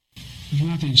There's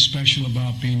nothing special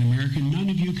about being American. None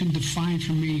of you can define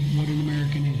for me what an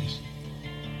American is.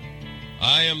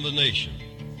 I am the nation.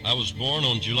 I was born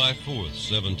on July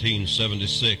 4th,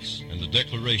 1776, and the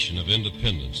Declaration of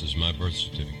Independence is my birth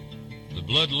certificate. The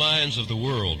bloodlines of the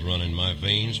world run in my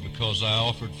veins because I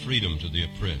offered freedom to the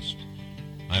oppressed.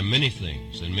 I am many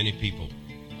things and many people.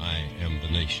 I am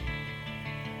the nation.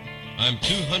 I'm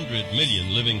 200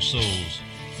 million living souls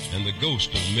and the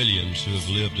ghost of millions who have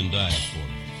lived and died for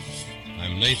me.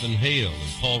 I'm Nathan Hale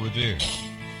and Paul Revere.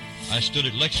 I stood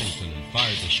at Lexington and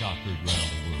fired the shot heard round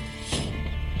the world.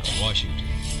 I'm Washington,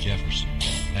 Jefferson,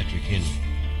 Patrick Henry.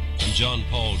 I'm John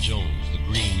Paul Jones, the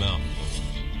Green Mountain Boys,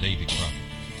 Davy Crockett.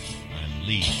 I'm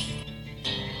Lee.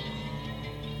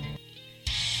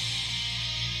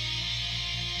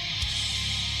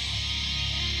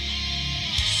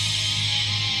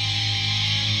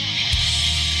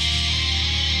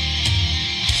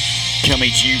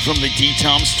 Coming to you from the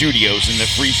D-Tom Studios in the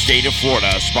free state of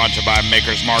Florida, sponsored by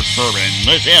Maker's Mark Bourbon.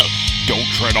 This is Don't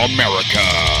Tread on America.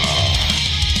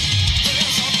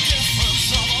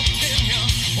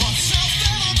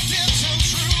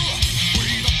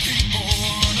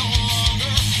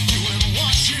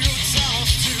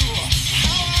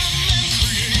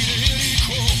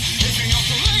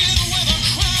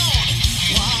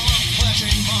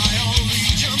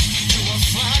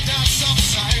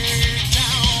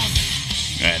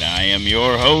 And I am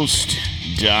your host,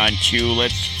 Don Q.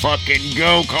 Let's fucking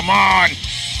go. Come on.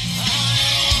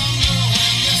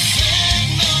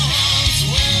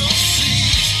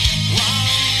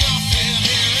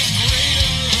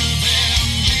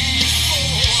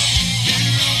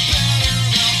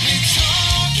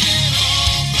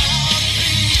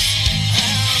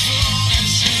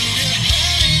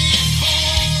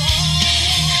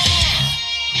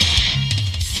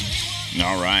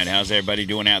 All right, how's everybody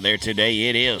doing out there today?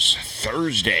 It is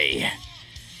Thursday,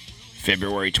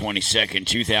 February 22nd,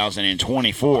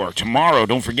 2024. Tomorrow,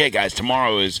 don't forget, guys,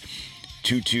 tomorrow is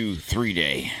 223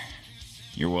 Day.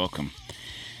 You're welcome.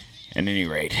 At any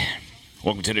rate,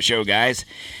 welcome to the show, guys.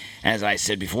 As I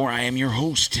said before, I am your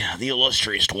host, the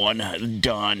illustrious one,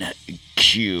 Don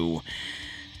Q.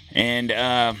 And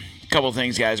a couple of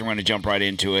things, guys. We're going to jump right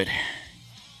into it.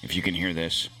 If you can hear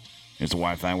this, is the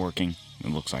Wi-Fi working? It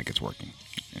looks like it's working.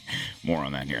 More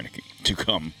on that here to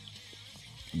come.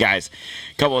 Guys,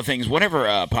 a couple of things. Whatever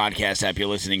podcast app you're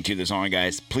listening to this on,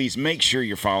 guys, please make sure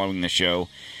you're following the show.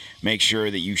 Make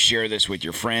sure that you share this with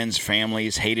your friends,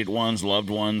 families, hated ones, loved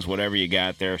ones, whatever you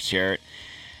got there, share it.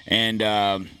 And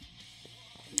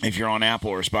if you're on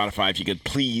Apple or Spotify, if you could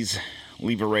please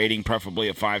leave a rating, preferably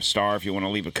a 5-star. If you want to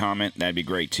leave a comment, that'd be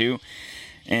great too.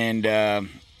 And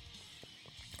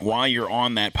while you're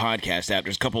on that podcast app,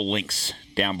 there's a couple links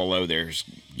down below there.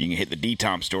 You can hit the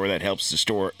D-Tom store. That helps the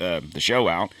store, the show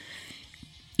out.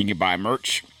 You can buy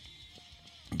merch.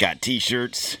 Got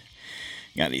T-shirts.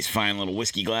 Got these fine little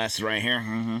whiskey glasses right here.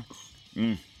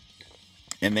 And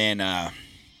then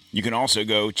you can also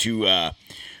go to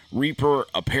Reaper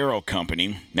Apparel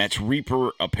Company. That's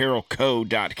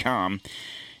ReaperApparelCo.com.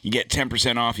 You get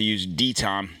 10% off. You use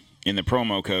D-Tom in the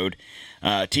promo code.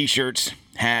 T-shirts,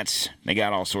 hats, they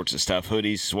got all sorts of stuff.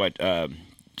 Hoodies, sweat,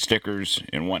 stickers,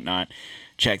 and whatnot.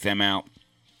 Check them out.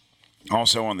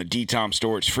 Also on the D-Tom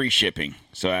store, it's free shipping.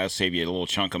 So that'll save you a little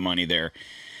chunk of money there.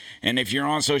 And if you're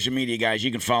on social media, guys,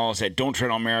 you can follow us at Don't Tread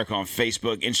on America on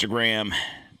Facebook, Instagram,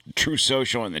 True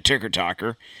Social, and the Ticker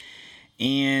Talker.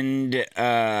 And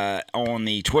on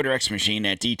the Twitter X machine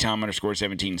at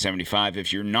DTom_1775.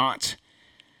 If you're not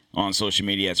on social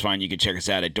media, that's fine. You can check us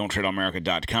out at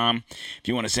don'ttreadonamerica.com. If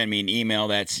you want to send me an email,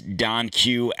 that's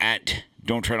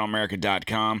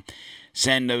donq@don'ttreadonamerica.com.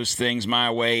 Send those things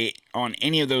my way. On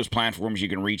any of those platforms, you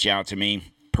can reach out to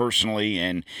me personally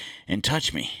and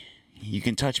touch me. You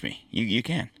can touch me. You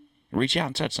can. Reach out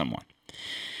and touch someone.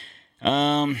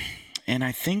 And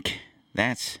I think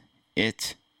that's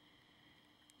it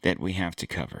that we have to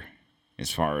cover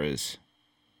as far as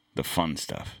the fun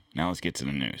stuff. Now let's get to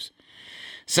the news.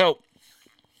 So,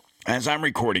 as I'm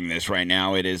recording this right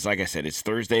now, it is, like I said, it's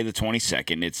Thursday the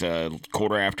 22nd. It's a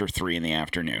 3:15 in the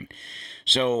afternoon.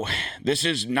 So, this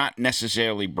is not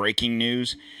necessarily breaking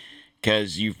news,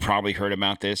 because you've probably heard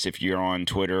about this if you're on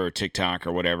Twitter or TikTok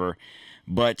or whatever.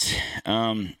 But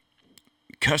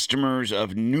customers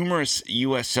of numerous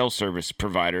U.S. cell service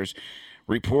providers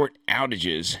report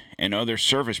outages and other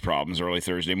service problems early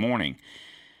Thursday morning.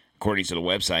 According to the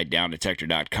website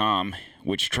downdetector.com,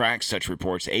 which tracks such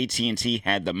reports, AT&T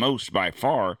had the most by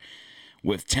far,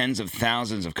 with tens of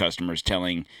thousands of customers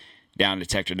telling Down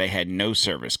Detector they had no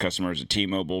service. Customers of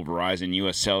T-Mobile, Verizon,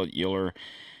 U.S. Cellular,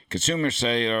 Consumer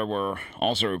Cellular were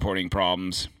also reporting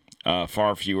problems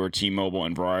Far fewer. T-Mobile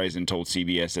and Verizon told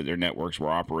CBS that their networks were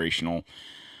operational,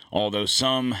 although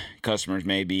some customers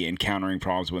may be encountering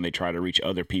problems when they try to reach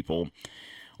other people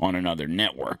on another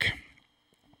network.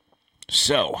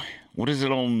 So, what does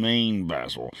it all mean,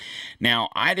 Basil? Now,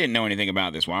 I didn't know anything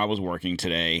about this while I was working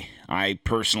today. I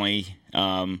personally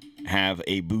have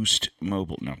a Boost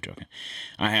Mobile. No, I'm joking.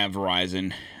 I have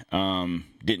Verizon.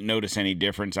 Didn't notice any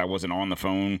difference. I wasn't on the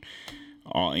phone,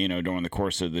 during the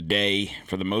course of the day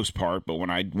for the most part. But when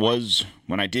I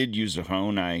did use the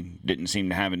phone, I didn't seem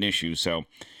to have an issue. So,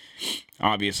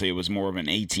 obviously, it was more of an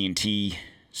AT&T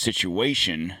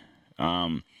situation.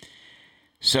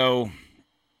 So,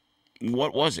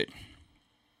 what was it?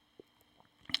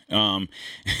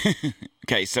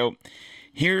 Okay, so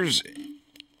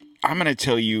I'm going to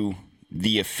tell you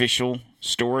the official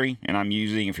story, and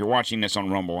if you're watching this on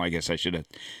Rumble, I guess I should have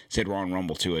said we're on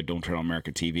Rumble too, Don't Tread on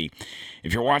America TV.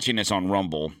 If you're watching this on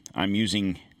Rumble, I'm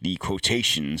using the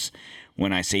quotations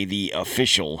when I say the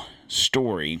official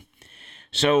story.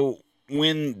 So,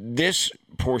 when this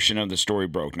portion of the story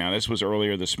broke, now this was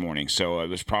earlier this morning, so it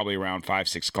was probably around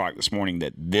 5-6 o'clock this morning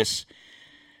that this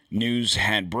news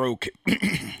had broke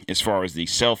as far as the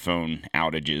cell phone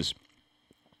outages.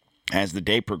 As the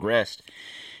day progressed,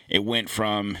 it went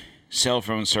from cell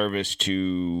phone service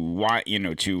to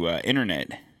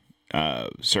internet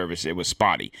service. It was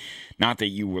spotty. Not that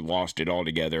you were lost it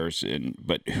altogether,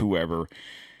 but whoever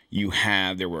you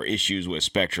have, there were issues with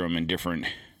Spectrum and different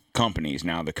companies.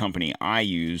 Now, the company I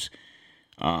use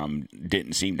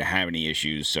didn't seem to have any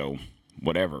issues, so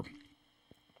whatever.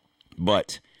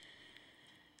 But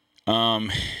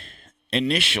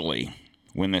initially,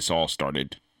 when this all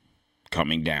started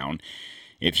coming down,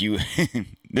 if you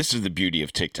this is the beauty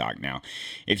of TikTok now.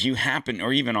 If you happen,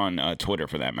 or even on Twitter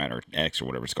for that matter, X or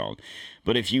whatever it's called,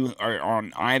 but if you are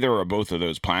on either or both of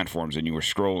those platforms and you were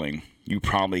scrolling, you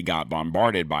probably got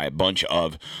bombarded by a bunch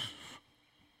of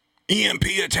EMP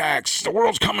attacks, the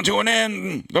world's coming to an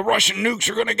end, the Russian nukes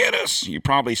are going to get us. You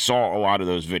probably saw a lot of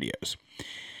those videos.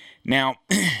 Now,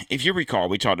 if you recall,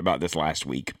 we talked about this last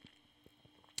week.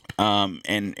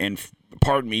 And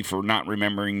pardon me for not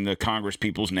remembering the Congress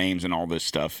people's names and all this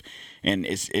stuff, and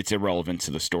it's irrelevant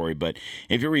to the story. But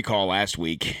if you recall, last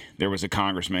week there was a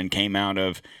congressman came out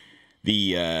of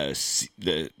the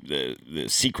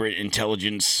secret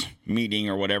intelligence meeting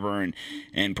or whatever,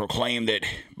 and proclaimed that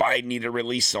Biden needed to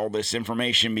release all this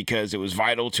information because it was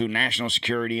vital to national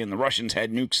security, and the Russians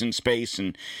had nukes in space,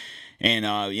 and they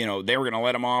were going to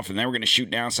let them off, and they were going to shoot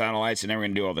down satellites, and they were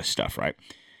going to do all this stuff, right?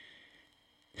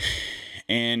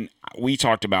 And we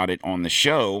talked about it on the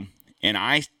show, and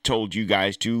I told you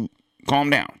guys to calm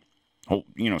down,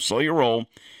 slow your roll.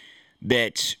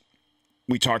 That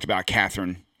we talked about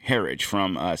Catherine Herridge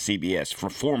from CBS,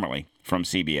 formerly from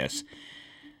CBS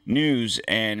News,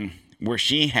 and where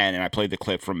she had, and I played the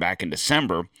clip from back in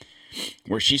December,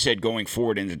 where she said going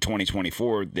forward into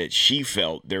 2024 that she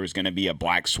felt there was going to be a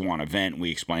black swan event.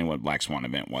 We explained what black swan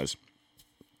event was,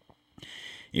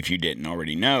 if you didn't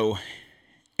already know.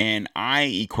 And I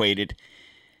equated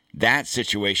that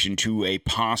situation to a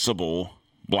possible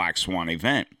black swan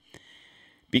event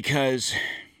because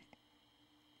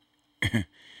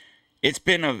it's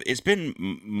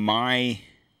been my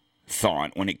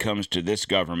thought when it comes to this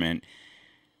government,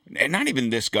 and not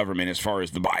even this government as far as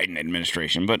the Biden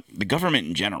administration, but the government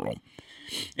in general.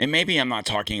 And maybe I'm not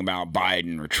talking about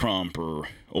Biden or Trump or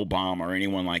Obama or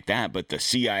anyone like that, but the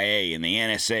CIA and the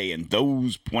NSA and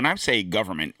those, when I say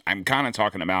government, I'm kind of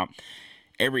talking about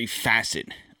every facet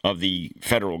of the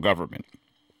federal government,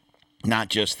 not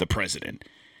just the president.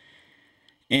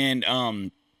 And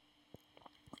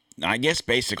I guess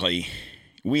basically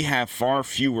we have far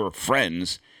fewer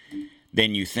friends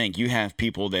than you think. You have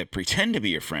people that pretend to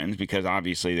be your friends because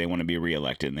obviously they want to be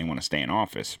reelected and they want to stay in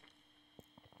office.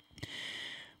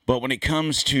 But when it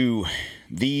comes to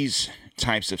these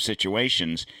types of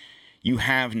situations, you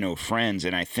have no friends.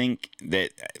 And I think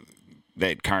that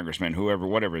congressman,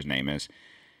 whatever his name is,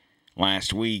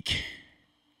 last week,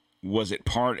 was it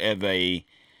part of a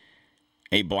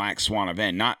black swan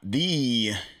event? Not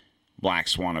the black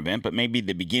swan event, but maybe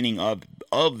the beginning of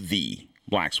the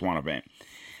black swan event.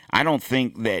 I don't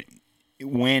think that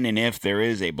when and if there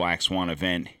is a black swan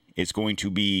event, it's going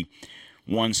to be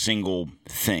one single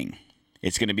thing.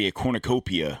 It's going to be a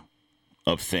cornucopia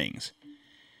of things.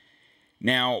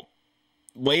 Now,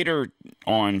 later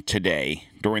on today,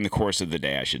 during the course of the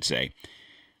day, I should say,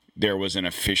 there was an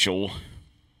official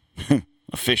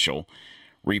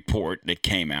report that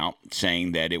came out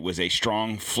saying that it was a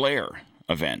strong flare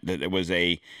event, that it was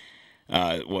a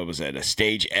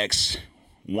stage X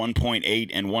 1.8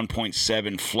 and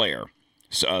 1.7 flare,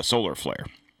 solar flare.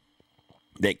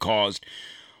 that caused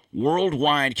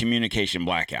worldwide communication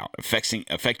blackout,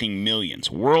 affecting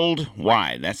millions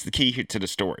worldwide. That's the key here to the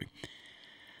story.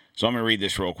 So I'm going to read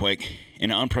this real quick.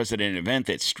 In an unprecedented event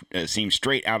that seems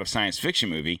straight out of science fiction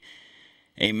movie,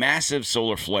 a massive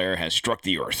solar flare has struck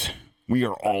the Earth. We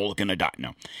are all going to die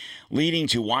now, leading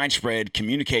to widespread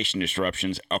communication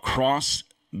disruptions across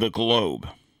the globe.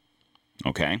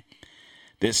 Okay?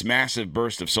 This massive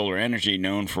burst of solar energy,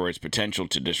 known for its potential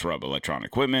to disrupt electronic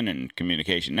equipment and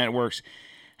communication networks,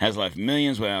 has left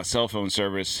millions without cell phone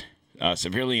service,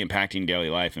 severely impacting daily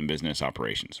life and business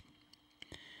operations.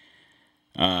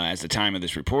 At the time of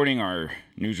this reporting, our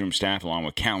newsroom staff, along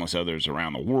with countless others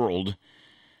around the world,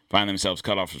 find themselves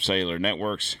cut off from cellular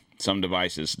networks, some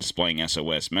devices displaying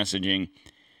SOS messaging,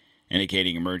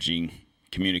 indicating emerging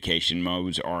communication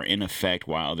modes are in effect,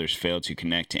 while others fail to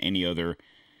connect to any other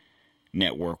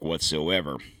network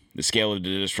whatsoever. The scale of the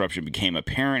disruption became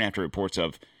apparent after reports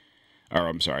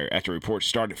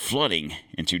started flooding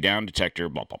into down detector,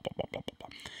 blah, blah, blah, blah, blah, blah, blah.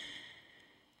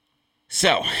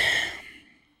 So,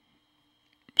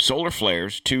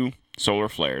 two solar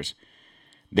flares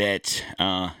that,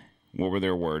 what were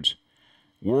their words?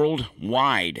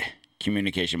 Worldwide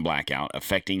communication blackout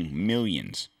affecting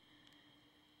millions.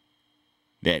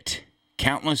 That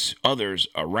countless others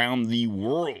around the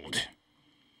world.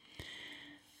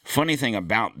 Funny thing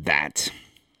about that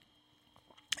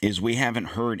is we haven't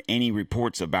heard any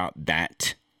reports about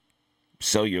that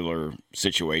cellular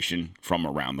situation from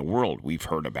around the world. We've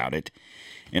heard about it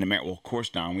in America. Well, of course,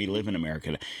 Don, we live in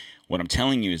America. What I'm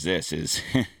telling you is this, is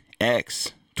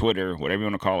X, Twitter, whatever you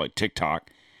want to call it, TikTok,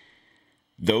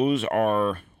 those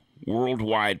are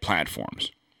worldwide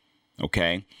platforms,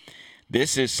 okay?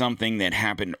 This is something that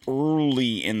happened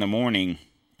early in the morning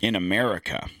in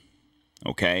America,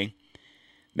 okay?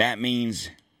 That means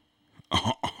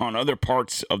on other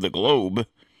parts of the globe,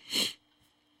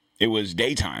 it was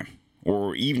daytime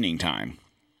or evening time.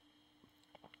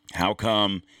 How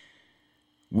come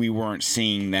we weren't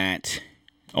seeing that,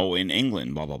 in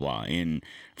England, blah, blah, blah, in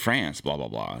France, blah, blah,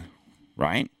 blah,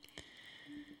 right?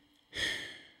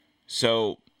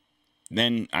 So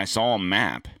then I saw a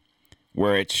map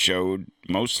where it showed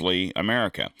mostly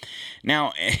America.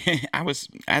 Now,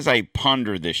 as I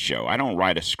ponder this show, I don't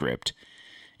write a script,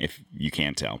 if you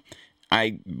can't tell.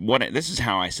 This is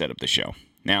how I set up the show.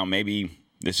 Now, maybe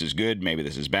this is good, maybe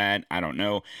this is bad, I don't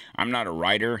know. I'm not a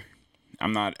writer.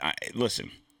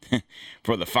 Listen,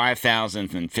 for the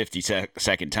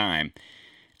 5,052nd time,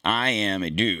 I am a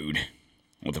dude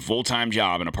with a full-time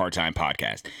job and a part-time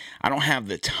podcast. I don't have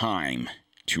the time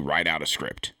to write out a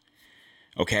script.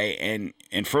 Okay,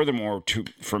 and furthermore,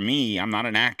 for me, I'm not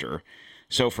an actor,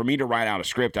 so for me to write out a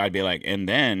script, I'd be like, and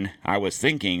then I was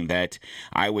thinking that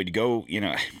I would go,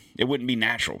 it wouldn't be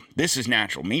natural. This is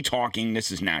natural. Me talking,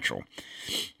 this is natural.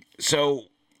 So,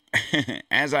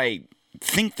 as I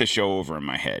think the show over in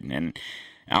my head, and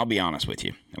I'll be honest with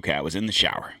you, okay, I was in the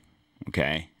shower,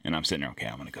 okay, and I'm sitting there, okay,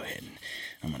 I'm going to go ahead and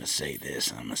I'm going to say this,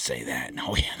 and I'm going to say that, and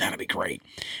oh yeah, that'll be great.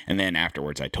 And then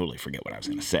afterwards, I totally forget what I was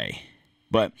going to say.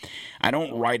 But I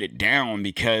don't write it down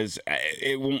because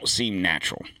it won't seem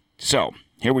natural. So,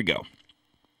 here we go.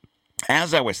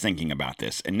 As I was thinking about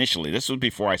this, initially, this was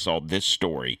before I saw this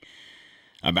story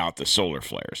about the solar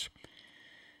flares.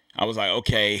 I was like,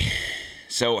 okay,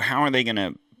 so how are they going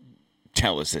to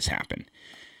tell us this happened?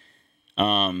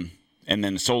 And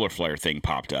then the solar flare thing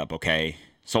popped up, okay?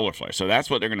 Solar flare. So that's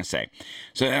what they're going to say.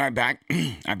 So then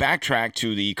I backtracked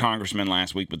to the congressman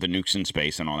last week with the nukes in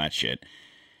space and all that shit.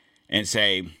 And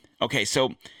say, okay,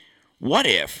 so what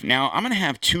if, now I'm going to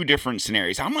have two different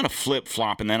scenarios. I'm going to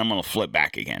flip-flop and then I'm going to flip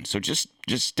back again. So just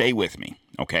stay with me,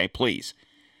 okay, please.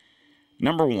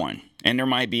 Number one, and there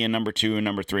might be a number two, a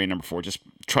number three, a number four. Just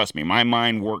trust me, my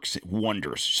mind works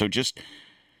wonders. So just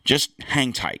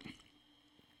hang tight.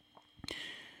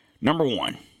 Number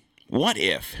one, what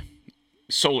if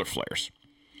solar flares?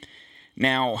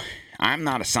 Now, I'm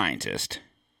not a scientist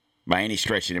by any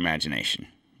stretch of the imagination,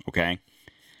 okay?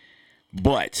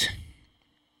 But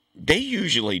they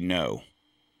usually know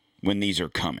when these are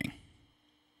coming,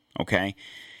 okay?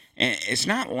 And it's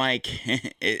not like,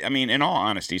 in all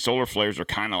honesty, solar flares are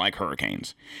kind of like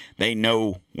hurricanes. They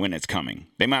know when it's coming.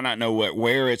 They might not know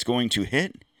where it's going to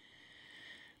hit,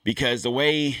 because the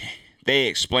way they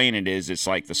explain it is, it's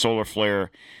like the solar flare,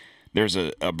 there's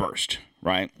a burst,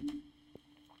 right?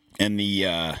 And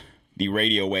the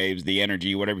radio waves, the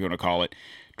energy, whatever you want to call it,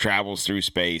 travels through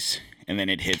space, and then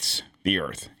it hits the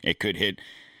Earth. It could hit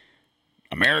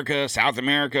America, South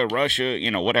America, Russia,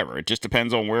 whatever. It just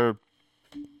depends on where,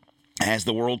 as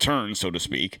the world turns, so to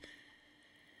speak,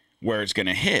 where it's going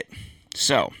to hit.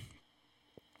 So,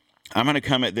 I'm going to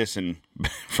come at this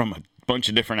from a bunch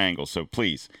of different angles, so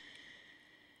please.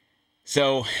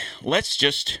 So let's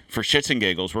just, for shits and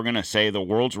giggles, we're going to say the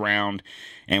world's round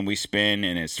and we spin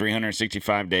and it's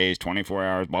 365 days, 24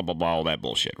 hours, blah, blah, blah, all that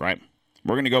bullshit, right?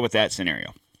 We're going to go with that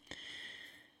scenario.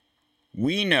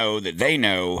 We know that they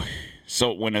know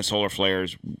so when a solar flare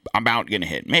is about going to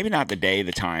hit. Maybe not the day,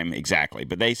 the time exactly,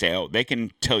 but they say, they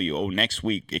can tell you, next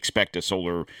week expect a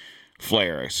solar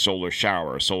flare, a solar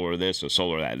shower, a solar this, a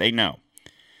solar that. They know.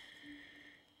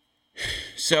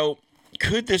 So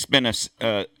could this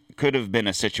could have been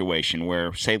a situation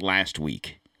where, say, last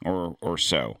week or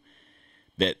so,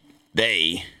 that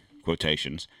they,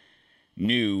 quotations,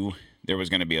 knew there was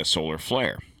going to be a solar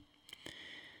flare.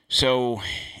 So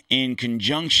in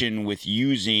conjunction with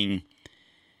using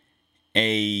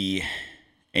a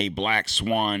black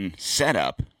swan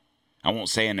setup, I won't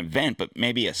say an event, but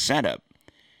maybe a setup,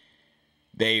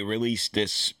 they released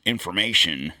this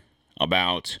information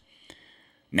about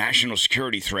national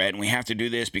security threat, and we have to do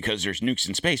this because there's nukes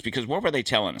in space. Because what were they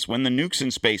telling us? When the nukes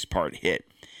in space part hit,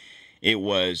 it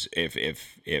was if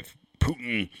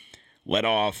Putin let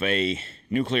off a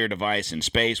nuclear device in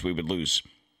space, we would lose,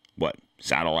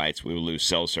 satellites, we would lose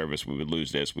cell service, we would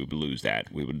lose this, we would lose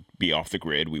that, we would be off the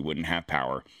grid, we wouldn't have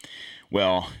power.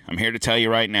 Well, I'm here to tell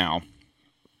you right now,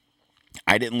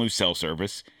 I didn't lose cell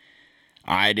service,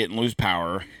 I didn't lose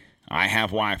power, I have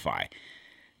Wi-Fi.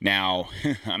 Now,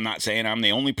 I'm not saying I'm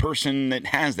the only person that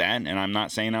has that, and I'm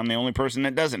not saying I'm the only person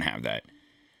that doesn't have that.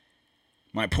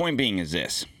 My point being is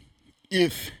this.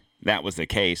 If that was the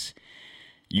case,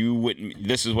 you wouldn't,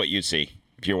 this is what you'd see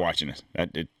if you're watching this.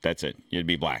 That's it. It'd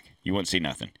be black. You wouldn't see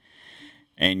nothing.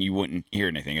 And you wouldn't hear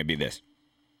anything. It'd be this.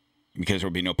 Because there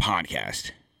would be no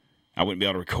podcast. I wouldn't be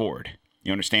able to record.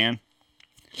 You understand?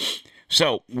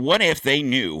 So, what if they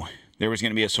knew there was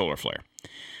going to be a solar flare?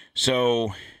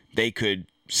 So, they could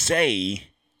say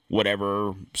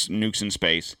whatever, nukes in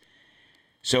space.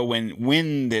 So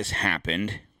when this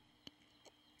happened,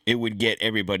 it would get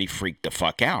everybody freaked the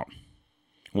fuck out.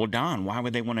 Well, Don, why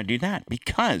would they want to do that?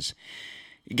 Because,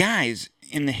 guys,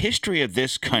 in the history of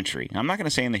this country, I'm not going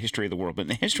to say in the history of the world, but in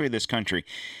the history of this country,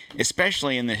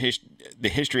 especially in the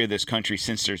history of this country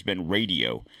since there's been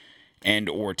radio and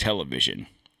or television,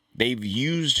 they've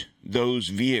used those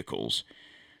vehicles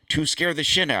to scare the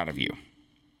shit out of you.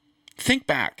 Think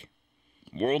back.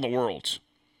 World of Worlds.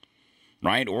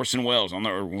 Right? Orson Welles,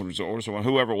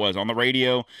 whoever it was, on the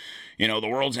radio. The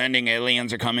world's ending,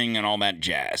 aliens are coming, and all that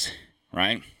jazz.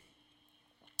 Right?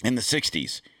 In the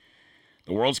 60s.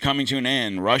 The world's coming to an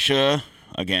end. Russia,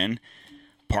 again,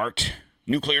 parked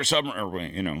nuclear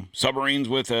submarines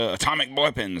with atomic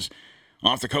weapons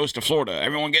off the coast of Florida.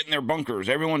 Everyone get in their bunkers.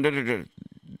 Everyone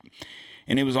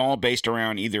And it was all based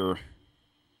around either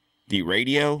the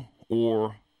radio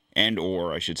or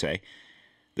I should say,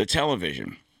 the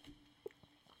television.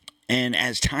 And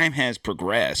as time has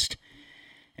progressed,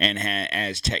 and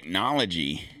as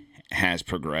technology has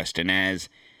progressed, and as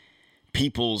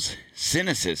people's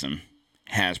cynicism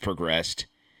has progressed,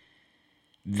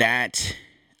 that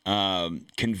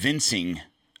convincing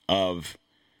of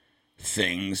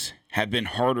things have been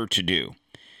harder to do.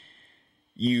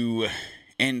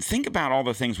 And think about all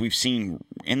the things we've seen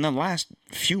in the last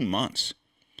few months.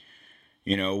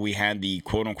 We had the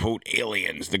quote-unquote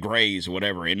aliens, the Greys,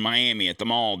 whatever, in Miami at the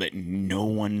mall that no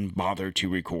one bothered to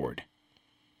record.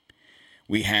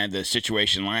 We had the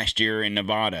situation last year in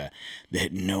Nevada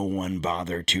that no one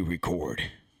bothered to record.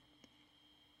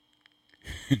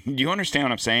 Do you understand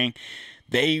what I'm saying?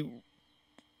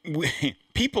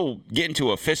 People get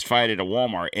into a fist fight at a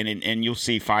Walmart, and you'll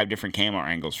see 5 different camera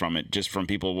angles from it, just from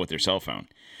people with their cell phone.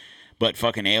 But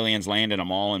fucking aliens land in a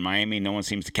mall in Miami, no one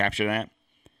seems to capture that.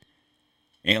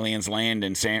 Aliens land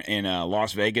in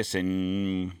Las Vegas,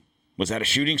 and was that a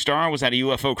shooting star or was that a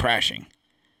UFO crashing?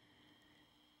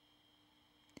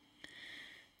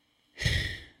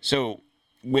 So,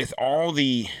 with all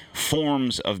the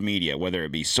forms of media, whether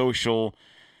it be social,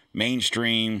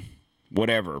 mainstream,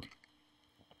 whatever,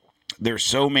 there's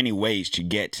so many ways to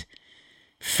get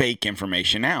fake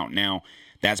information out. Now,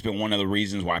 that's been one of the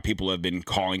reasons why people have been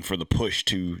calling for the push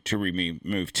to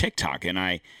remove TikTok.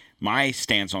 And my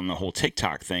stance on the whole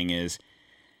TikTok thing is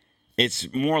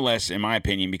it's more or less, in my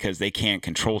opinion, because they can't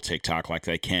control TikTok like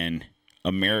they can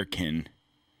American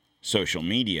social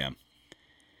media.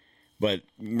 But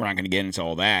we're not going to get into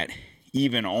all that.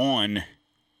 Even on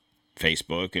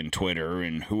Facebook and Twitter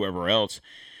and whoever else,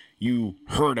 you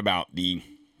heard about the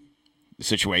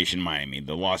situation in Miami,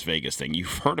 the Las Vegas thing.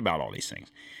 You've heard about all these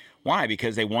things. Why?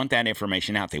 Because they want that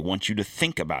information out. They want you to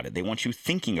think about it. They want you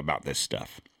thinking about this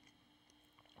stuff.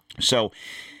 So,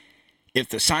 if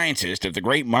the scientists, if the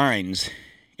great minds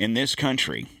in this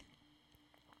country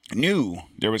knew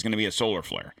there was going to be a solar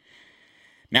flare.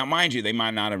 Now, mind you, they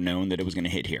might not have known that it was going to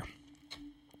hit here.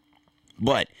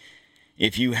 But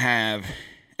if you have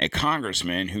a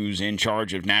congressman who's in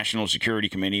charge of National Security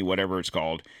Committee, whatever it's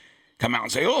called, come out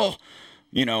and say, oh,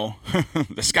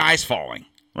 the sky's falling,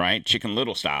 right? Chicken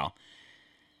Little style.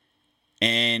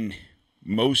 And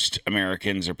most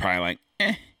Americans are probably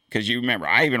like, because you remember,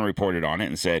 I even reported on it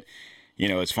and said,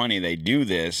 it's funny they do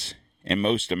this, and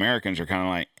most Americans are kind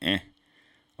of like,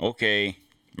 okay,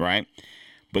 right?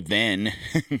 But then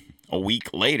a week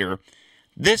later,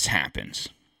 this happens.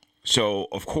 So,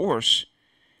 of course,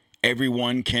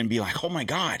 everyone can be like, oh my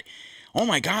God,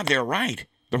 they're right.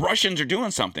 The Russians are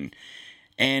doing something.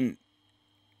 And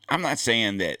I'm not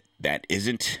saying that that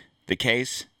isn't the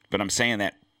case, but I'm saying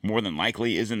that more than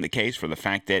likely isn't the case for the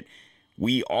fact that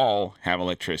we all have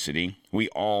electricity. We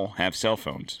all have cell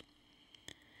phones.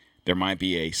 There might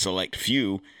be a select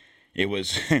few. It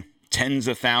was tens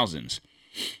of thousands.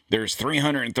 There's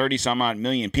 330 some odd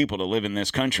million people to live in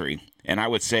this country. And I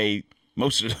would say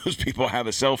most of those people have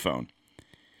a cell phone.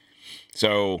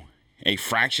 So a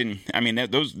fraction,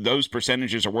 those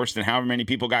percentages are worse than however many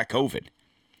people got COVID.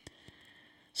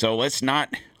 So let's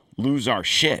not lose our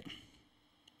shit.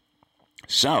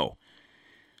 So,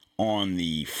 on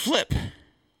the flop,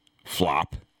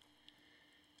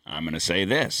 I'm going to say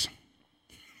this.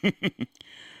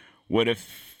 What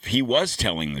if he was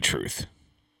telling the truth?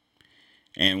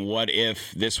 And what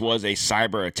if this was a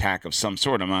cyber attack of some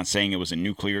sort? I'm not saying it was a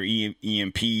nuclear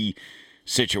EMP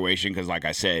situation, because like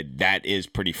I said, that is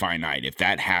pretty finite. If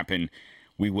that happened,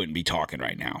 we wouldn't be talking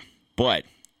right now. But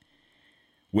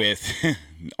with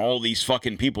all these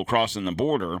fucking people crossing the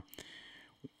border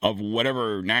of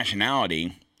whatever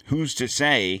nationality, who's to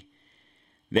say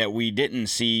that we didn't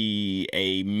see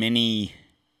a mini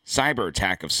cyber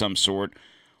attack of some sort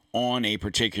on a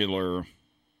particular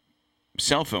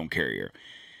cell phone carrier?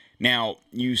 Now,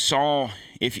 you saw,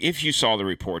 if you saw the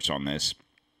reports on this,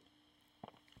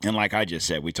 and like I just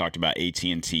said, we talked about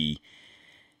AT&T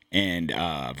and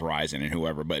Verizon and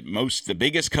whoever, but the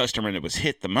biggest customer that was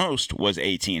hit the most was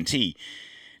AT&T.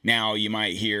 Now, you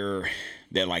might hear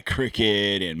that like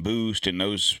Cricket and Boost and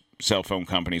those cell phone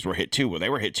companies were hit too. Well, they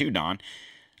were hit too, Don.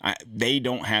 They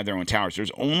don't have their own towers.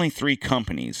 There's only 3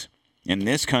 companies in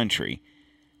this country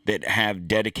that have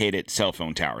dedicated cell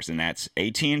phone towers, and that's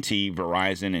AT&T,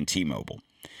 Verizon, and T-Mobile.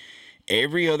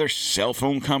 Every other cell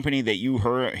phone company that you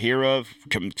hear of,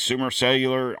 Consumer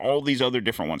Cellular, all these other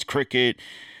different ones, Cricket,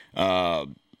 I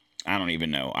don't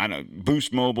even know.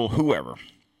 Boost Mobile, whoever.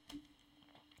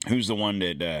 Who's the one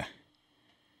that,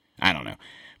 I don't know.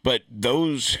 But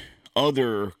those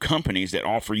other companies that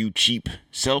offer you cheap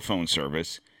cell phone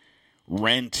service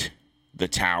rent the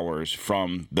towers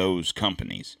from those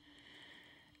companies.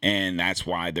 And that's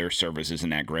why their service isn't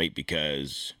that great,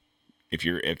 because if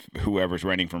whoever's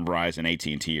renting from Verizon,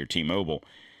 AT&T, or T-Mobile,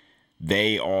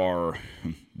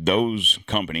 those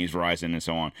companies, Verizon and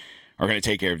so on, are going to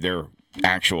take care of their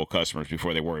actual customers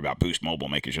before they worry about Boost Mobile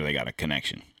making sure they got a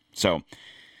connection. So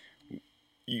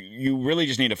you really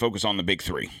just need to focus on the big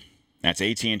 3. That's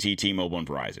AT&T, T-Mobile, and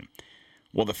Verizon.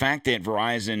 Well, the fact that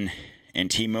Verizon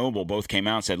and T-Mobile both came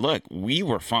out and said, look, we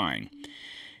were fine.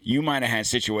 You might have had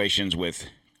situations with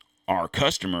our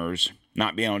customers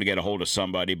not being able to get a hold of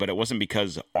somebody, but it wasn't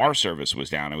because our service was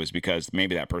down. It was because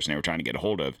maybe that person they were trying to get a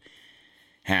hold of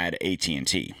had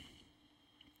AT&T.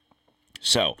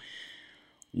 So,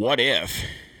 what if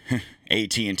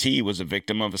AT&T was a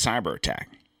victim of a cyber attack?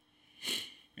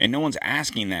 And no one's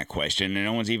asking that question, and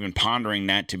no one's even pondering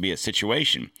that to be a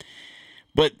situation.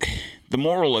 But the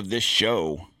moral of this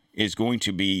show is going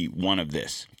to be one of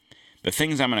this. The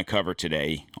things I'm going to cover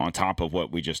today, on top of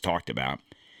what we just talked about,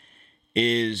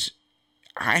 is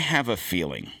I have a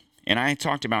feeling, and I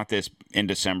talked about this in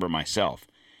December myself,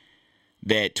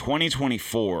 that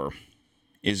 2024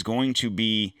 is going to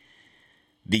be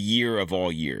the year of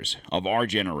all years, of our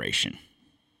generation.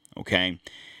 Okay?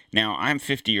 Now, I'm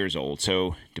 50 years old,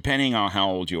 so depending on how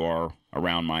old you are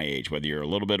around my age, whether you're a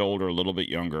little bit older, a little bit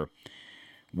younger,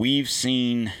 we've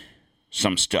seen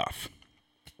some stuff.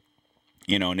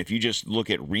 And if you just look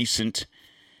at recent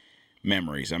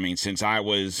memories, since I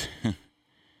was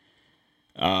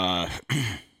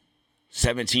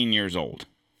 17 years old,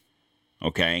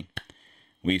 okay,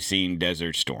 we've seen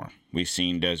Desert Storm. We've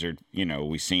seen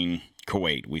we've seen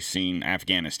Kuwait. We've seen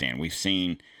Afghanistan. We've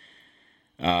seen,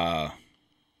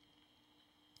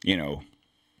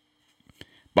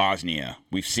 Bosnia.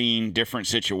 We've seen different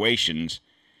situations.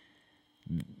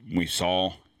 We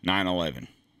saw 9/11.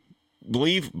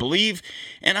 Believe,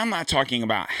 and I'm not talking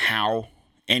about how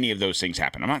any of those things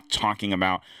happen. I'm not talking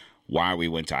about why we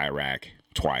went to Iraq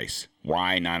twice,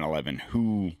 why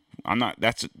 9/11,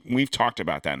 we've talked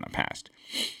about that in the past.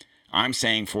 I'm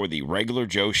saying for the regular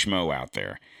Joe Schmo out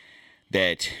there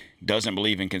that doesn't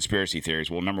believe in conspiracy theories,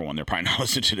 well, number one, they're probably not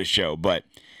listening to the show, but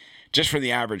just for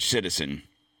the average citizen,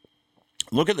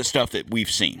 look at the stuff that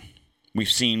we've seen.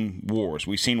 We've seen wars.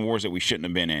 We've seen wars that we shouldn't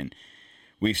have been in.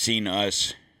 We've seen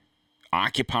us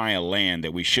occupy a land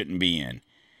that we shouldn't be in,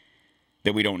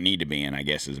 that we don't need to be in, I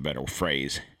guess is a better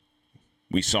phrase.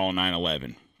 We saw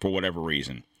 9/11 for whatever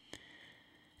reason.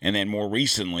 And then more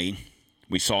recently,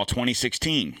 we saw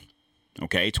 2016.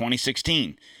 Okay,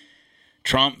 2016.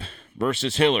 Trump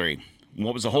versus Hillary.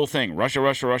 What was the whole thing? Russia,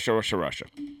 Russia, Russia, Russia, Russia.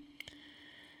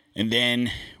 And then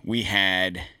we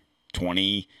had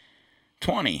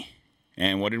 2020.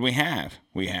 And what did we have?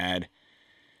 We had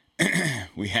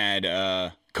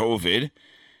COVID.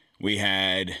 We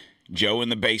had Joe in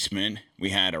the basement.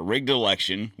 We had a rigged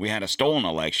election. We had a stolen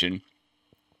election.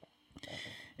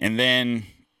 And then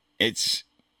it's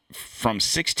from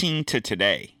 16 to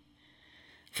today.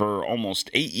 For almost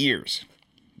 8 years,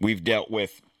 we've dealt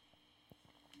with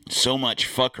so much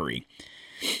fuckery.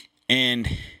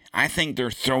 And I think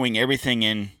they're throwing everything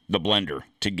in the blender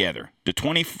together. The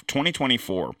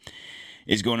 2024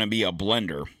 is going to be a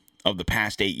blender of the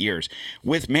past 8 years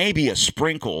with maybe a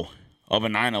sprinkle of a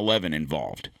 9/11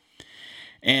 involved.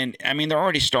 And, I mean, they're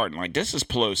already starting. Like, this is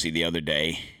Pelosi the other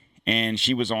day, and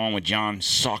she was on with John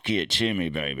Sock It to Me,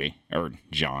 baby. Or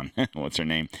John. What's her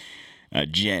name?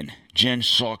 Jen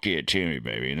Sock It to Me,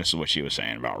 baby. And this is what she was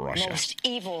saying about Russia. Most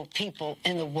evil people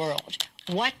in the world.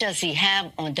 What does he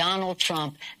have on Donald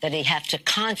Trump that he have to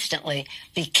constantly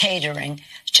be catering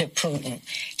to Putin?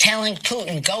 Telling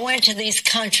Putin, go into these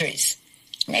countries,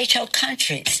 NATO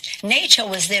countries. NATO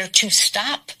was there to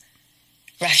stop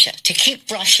Russia, to keep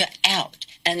Russia out.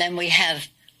 And then we have,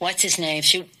 what's his name?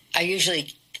 I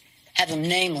usually have him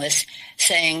nameless,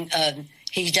 saying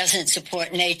he doesn't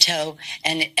support NATO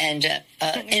and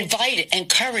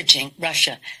encouraging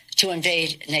Russia to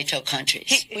invade NATO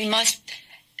countries. We must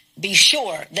be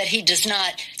sure that he does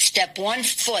not step 1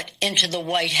 foot into the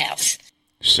White House.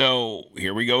 So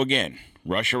here we go again.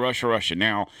 Russia, Russia, Russia.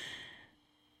 Now,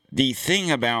 the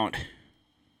thing about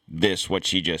this, what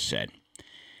she just said,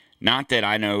 not that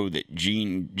I know that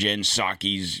Jen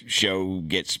Psaki's show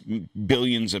gets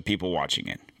billions of people watching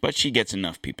it, but she gets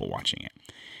enough people watching it.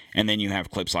 And then you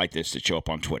have clips like this that show up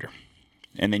on Twitter.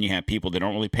 And then you have people that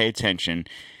don't really pay attention,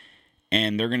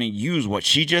 and they're going to use what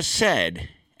she just said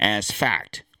as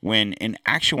fact, when in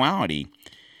actuality,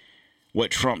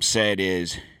 what Trump said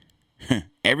is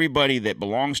everybody that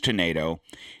belongs to NATO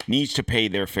needs to pay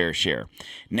their fair share.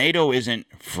 NATO isn't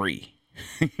free.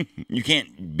 You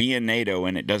can't be in NATO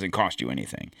and it doesn't cost you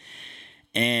anything.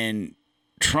 And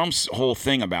Trump's whole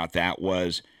thing about that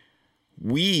was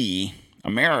we,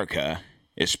 America,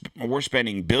 we're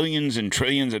spending billions and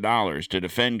trillions of dollars to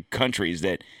defend countries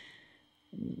that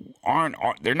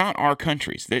they're not our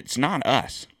countries. It's not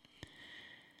us.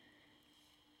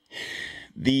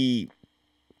 The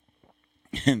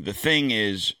thing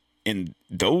is, in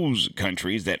those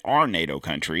countries that are NATO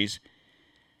countries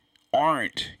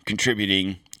aren't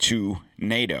contributing to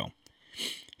NATO.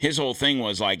 His whole thing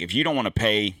was like, if you don't want to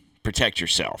pay, protect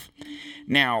yourself.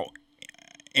 Now,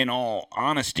 in all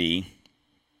honesty,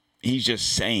 he's just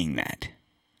saying that,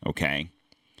 okay?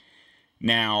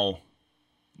 Now,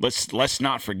 let's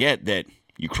not forget that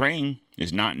Ukraine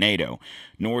is not NATO,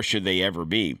 nor should they ever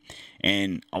be.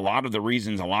 And a lot of the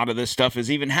reasons a lot of this stuff is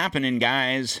even happening,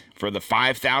 guys, for the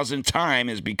 5,000th time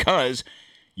is because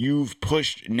you've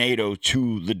pushed NATO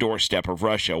to the doorstep of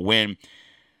Russia. When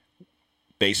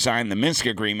they signed the Minsk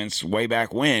agreements way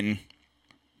back when,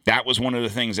 that was one of the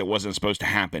things that wasn't supposed to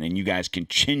happen, and you guys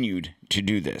continued to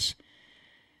do this.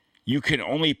 You can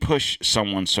only push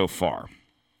someone so far.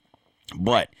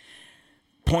 But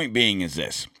point being is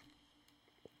this.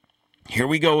 Here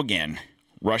we go again.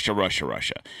 Russia, Russia,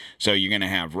 Russia. So you're going to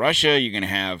have Russia. You're going to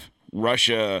have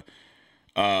Russia.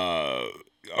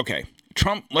 Okay.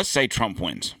 Trump. Let's say Trump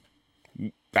wins.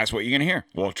 That's what you're going to hear.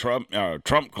 Well, Trump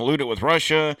colluded with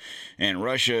Russia, and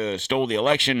Russia stole the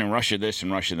election, and Russia this and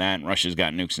Russia that, and Russia's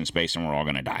got nukes in space, and we're all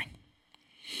going to die.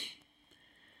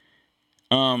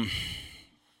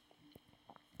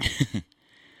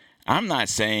 I'm not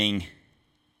saying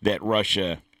that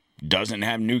Russia doesn't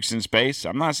have nukes in space.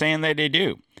 I'm not saying that they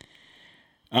do.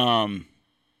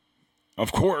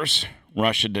 Of course,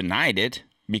 Russia denied it,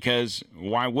 because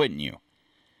why wouldn't you?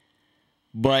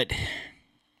 But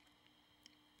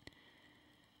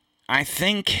I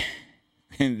think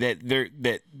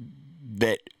that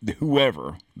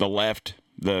whoever, the left,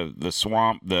 the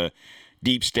swamp, the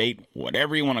deep state,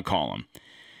 whatever you want to call them,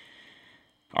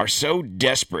 are so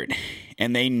desperate,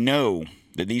 and they know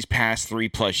that these past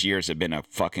 3+ years have been a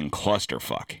fucking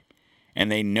clusterfuck. And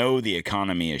they know the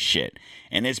economy is shit.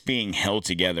 And it's being held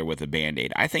together with a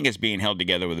Band-Aid. I think it's being held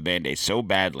together with a Band-Aid so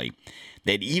badly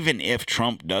that even if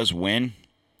Trump does win,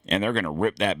 and they're going to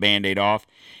rip that Band-Aid off,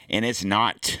 and it's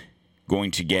not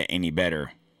going to get any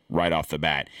better right off the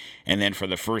bat. And then for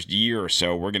the first year or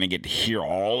so, we're going to get to hear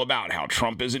all about how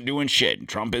Trump isn't doing shit, and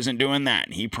Trump isn't doing that,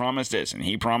 and he promised this, and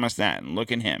he promised that, and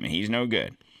look at him, and he's no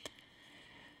good.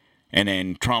 And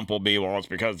then Trump will be, well, it's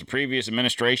because the previous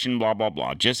administration, blah, blah,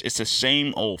 blah. It's the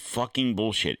same old fucking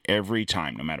bullshit every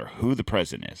time, no matter who the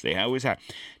president is. They always have.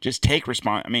 Just take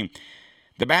response. I mean,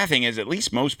 the bad thing is, at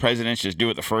least most presidents just do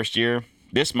it the first year.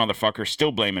 This motherfucker's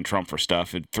still blaming Trump for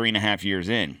stuff at 3.5 years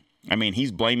in. I mean,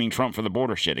 he's blaming Trump for the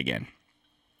border shit again.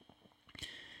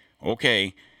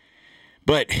 Okay.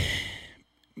 But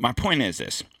my point is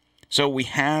this. So we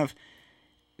have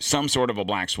some sort of a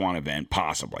black swan event,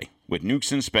 possibly, with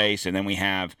nukes in space, and then we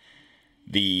have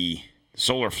the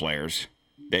solar flares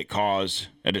that cause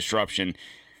a disruption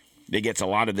that gets a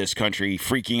lot of this country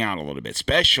freaking out a little bit,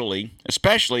 especially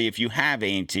if you have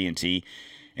AT&T,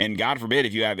 and God forbid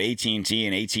if you have AT&T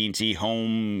and AT&T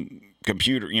home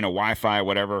computer, Wi-Fi,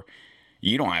 whatever,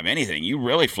 you don't have anything. You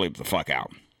really flip the fuck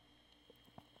out.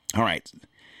 All right.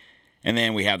 And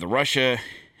then we have the Russia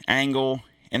angle,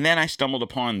 and then I stumbled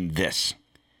upon this.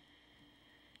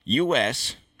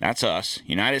 U.S., that's us,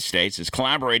 United States, is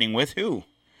collaborating with who?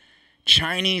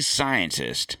 Chinese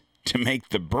scientists to make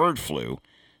the bird flu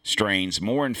strains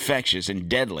more infectious and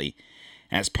deadly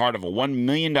as part of a $1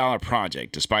 million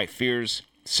project, despite fears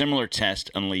similar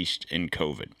tests unleashed in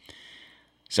COVID.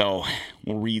 So,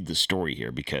 we'll read the story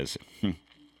here because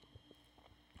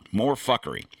more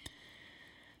fuckery.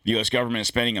 The U.S. government is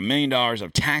spending $1 million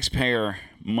of taxpayer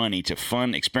money to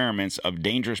fund experiments of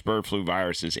dangerous bird flu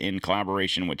viruses in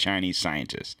collaboration with Chinese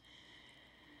scientists.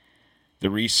 The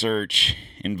research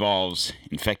involves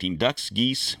infecting ducks,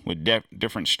 geese with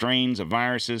different strains of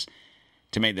viruses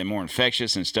to make them more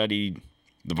infectious and study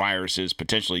the viruses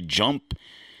potentially jump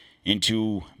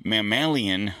into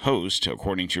mammalian host,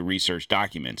 according to research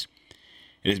documents.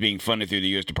 It is being funded through the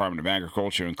U.S. Department of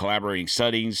Agriculture, and collaborating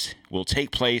studies will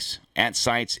take place at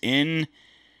sites in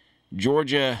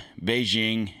Georgia,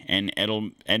 Beijing, and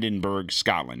Edinburgh,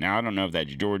 Scotland. Now, I don't know if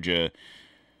that's Georgia,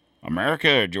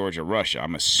 America, or Georgia, Russia.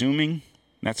 I'm assuming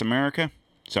that's America.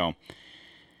 So,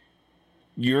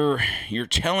 you're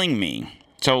telling me,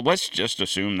 so let's just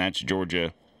assume that's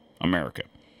Georgia, America.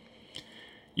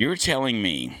 You're telling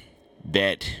me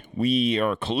that we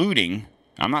are colluding,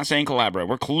 I'm not saying collaborate,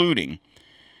 we're colluding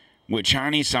with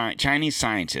Chinese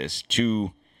scientists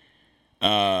to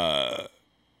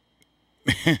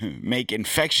make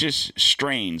infectious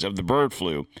strains of the bird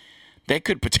flu that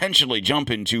could potentially jump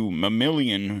into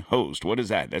mammalian host. What is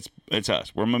that? That's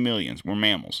us. We're mammalians. We're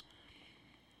mammals.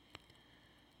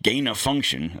 Gain of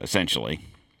function, essentially.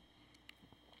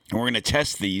 And we're going to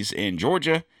test these in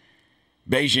Georgia,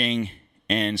 Beijing,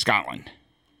 and Scotland.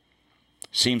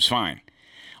 Seems fine.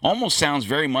 Almost sounds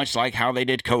very much like how they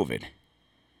did COVID.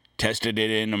 Tested it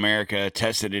in America,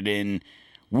 tested it in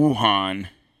Wuhan,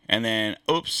 and then,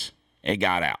 oops, it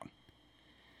got out.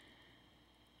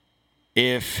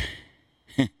 If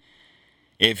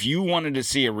you wanted to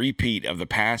see a repeat of the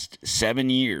past 7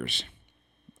 years,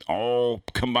 all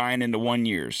combined into 1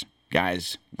 year,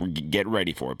 guys, get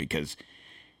ready for it because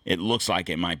it looks like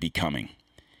it might be coming.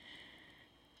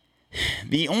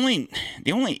 The only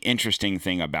interesting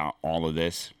thing about all of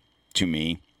this, to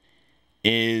me,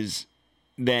 is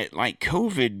that, like,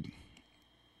 COVID,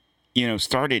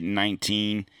 started in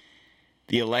 19.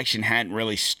 The election hadn't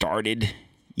really started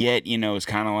yet, it's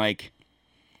kind of like,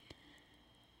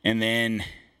 and then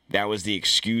that was the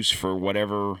excuse for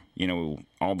whatever,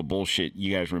 all the bullshit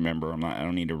you guys remember. I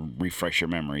don't need to refresh your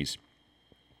memories.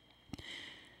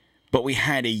 But we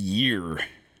had a year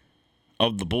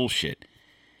of the bullshit.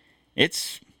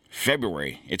 It's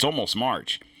February. It's almost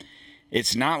March.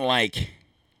 It's not like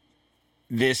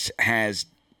this has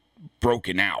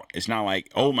broken out. It's not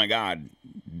like, oh my God,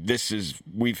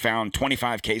 we found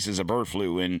 25 cases of bird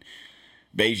flu in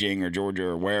Beijing or Georgia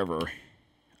or wherever.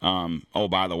 Oh,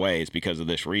 by the way, it's because of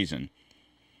this reason.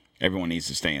 Everyone needs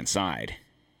to stay inside.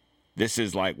 This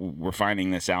is like we're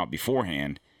finding this out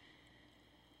beforehand.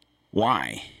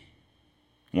 Why?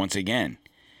 Once again,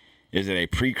 is it a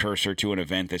precursor to an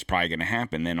event that's probably going to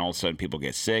happen? Then all of a sudden people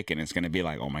get sick and it's going to be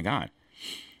like, oh my God.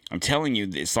 I'm telling you,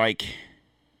 it's like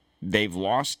they've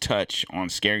lost touch on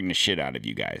scaring the shit out of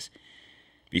you guys.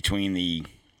 Between the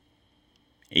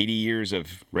 80 years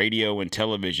of radio and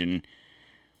television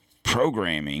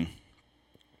programming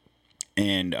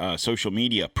and social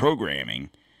media programming,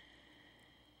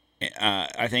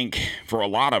 I think for a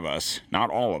lot of us, not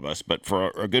all of us, but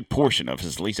for a good portion of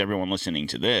us, at least everyone listening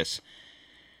to this,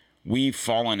 we've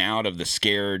fallen out of the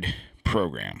scared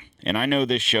program. And I know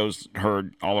this show's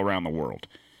heard all around the world.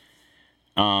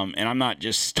 And I'm not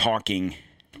just talking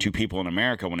to people in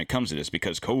America when it comes to this,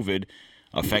 because COVID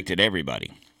affected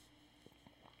everybody.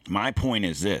 My point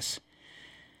is this.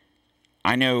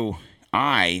 I know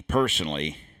I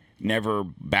personally never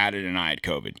batted an eye at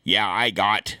COVID. Yeah, I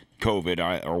got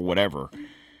COVID or whatever.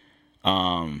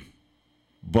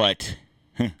 But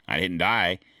I didn't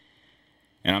die.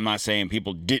 And I'm not saying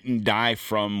people didn't die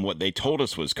from what they told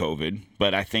us was COVID,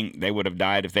 but I think they would have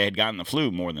died if they had gotten the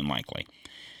flu, more than likely.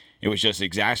 It was just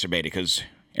exacerbated because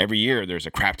every year there's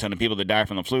a crap ton of people that die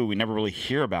from the flu. We never really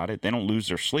hear about it. They don't lose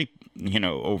their sleep,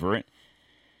 over it.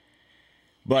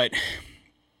 But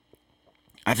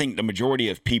I think the majority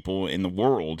of people in the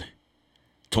world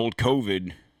told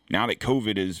COVID, now that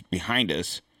COVID is behind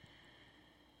us,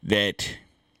 that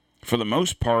for the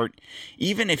most part,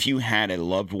 even if you had a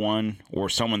loved one or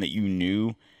someone that you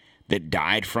knew that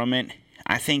died from it,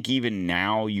 I think even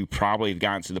now you probably have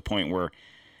gotten to the point where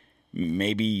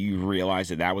maybe you realize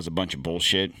that that was a bunch of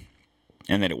bullshit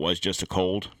and that it was just a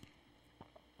cold.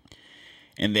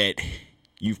 And that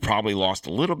you've probably lost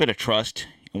a little bit of trust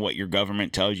in what your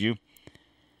government tells you.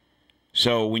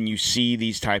 So when you see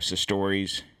these types of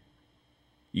stories,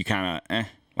 you kind of,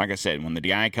 like I said, when the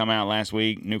guy come out last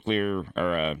week, nuclear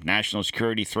or national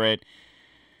security threat,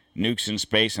 nukes in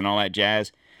space and all that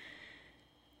jazz,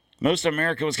 most of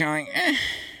America was kind of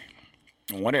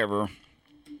like, whatever,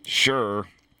 sure,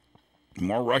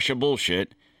 more Russia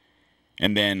bullshit.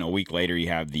 And then a week later you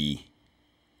have the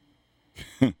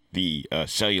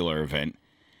cellular event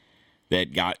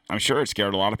that got, I'm sure it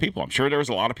scared a lot of people. I'm sure there was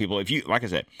a lot of people. If you, like I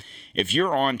said, if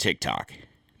you're on TikTok,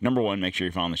 number one, make sure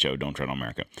you're following the show, Don't Tread on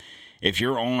America. If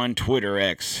you're on Twitter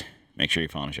X, make sure you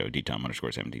follow the show,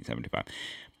 DTOM_1775.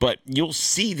 But you'll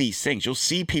see these things. You'll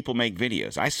see people make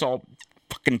videos. I saw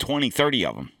fucking 20, 30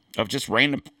 of them, of just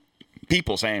random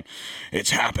people saying,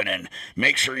 it's happening,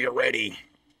 make sure you're ready.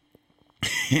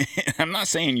 I'm not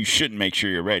saying you shouldn't make sure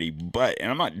you're ready,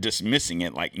 and I'm not dismissing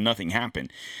it like nothing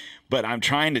happened. But I'm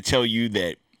trying to tell you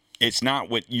that it's not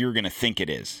what you're going to think it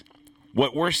is.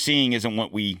 What we're seeing isn't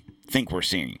what we think we're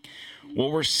seeing.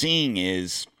 What we're seeing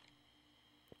is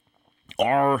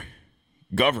our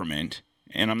government,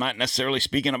 and I'm not necessarily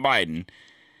speaking of Biden,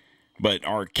 but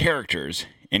our characters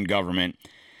in government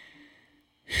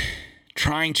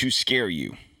trying to scare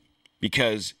you.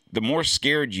 Because the more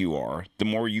scared you are, the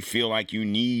more you feel like you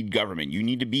need government. You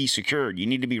need to be secured. You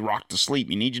need to be rocked to sleep.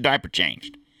 You need your diaper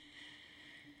changed.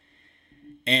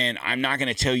 And I'm not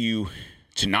going to tell you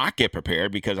to not get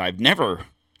prepared, because I've never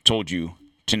told you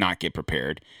to not get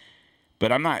prepared.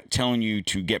 But I'm not telling you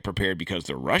to get prepared because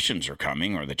the Russians are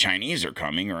coming or the Chinese are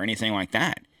coming or anything like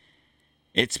that.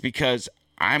 It's because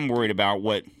I'm worried about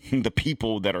what the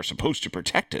people that are supposed to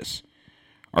protect us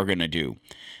are going to do,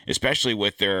 especially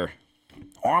with their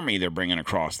army they're bringing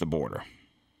across the border.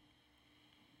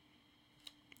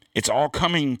 It's all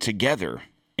coming together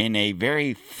in a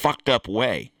very fucked up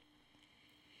way.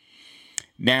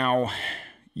 Now,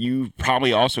 you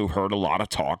probably also heard a lot of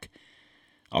talk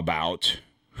about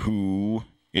who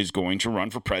is going to run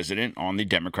for president on the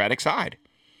Democratic side.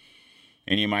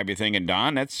 And you might be thinking,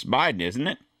 Don, that's Biden, isn't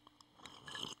it?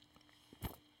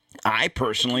 I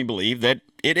personally believe that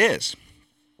it is.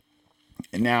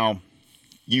 Now,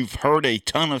 you've heard a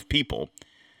ton of people,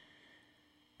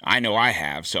 I know I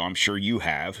have, so I'm sure you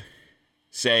have,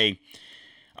 say,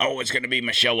 oh, it's going to be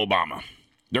Michelle Obama.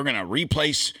 They're going to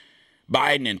replace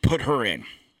Biden and put her in.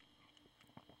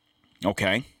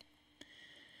 Okay.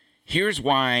 Here's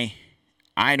why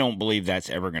I don't believe that's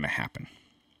ever going to happen.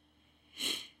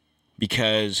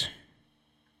 Because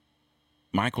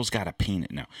Michael's got a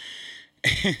peanut now.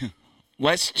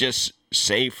 Let's just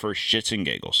say for shits and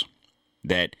giggles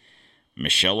that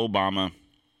Michelle Obama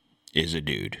is a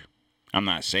dude. I'm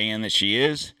not saying that she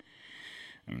is.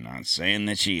 I'm not saying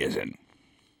that she isn't.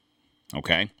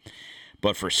 Okay?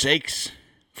 But for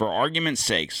argument's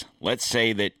sakes, let's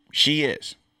say that she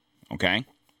is. Okay?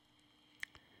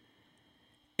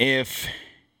 If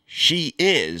she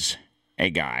is a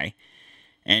guy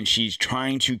and she's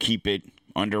trying to keep it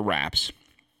under wraps,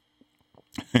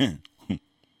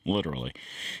 literally,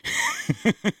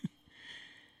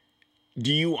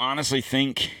 do you honestly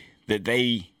think that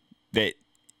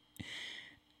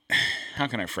how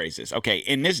can I phrase this? Okay,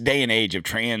 in this day and age of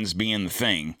trans being the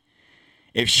thing,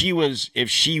 if she was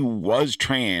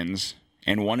trans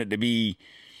and wanted to be,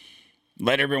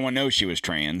 let everyone know she was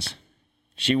trans,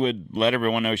 she would let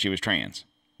everyone know she was trans,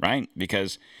 right?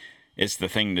 Because it's the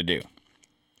thing to do.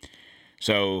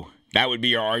 So that would be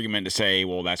your argument to say,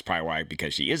 well, that's probably why,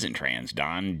 because she isn't trans,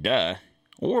 Don, duh.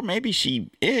 Or maybe she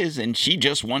is and she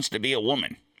just wants to be a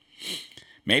woman.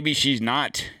 Maybe she's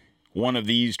not one of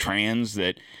these trans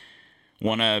that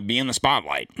want to be in the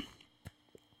spotlight.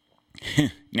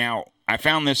 Now, I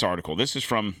found this article. This is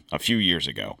from a few years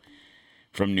ago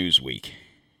from Newsweek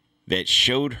that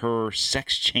showed her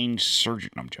sex change surgery.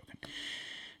 No, I'm joking.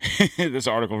 This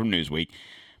article from Newsweek.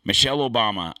 Michelle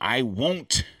Obama, I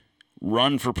won't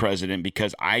run for president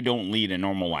because I don't lead a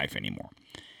normal life anymore.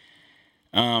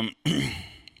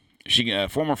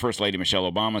 Former First Lady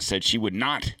Michelle Obama said she would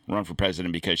not run for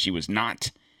president because she was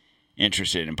not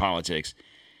interested in politics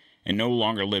and no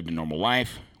longer lived a normal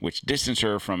life, which distanced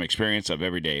her from experience of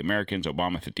everyday Americans.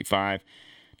 Obama, 55.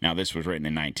 Now, this was written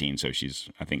in 19, so she's,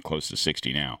 I think, close to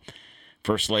 60 now.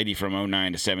 First Lady from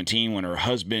 09 to 17, when her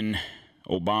husband,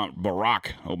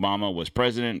 Barack Obama, was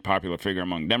president, popular figure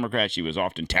among Democrats. She was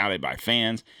often touted by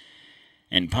fans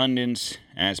and pundits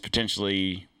as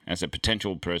a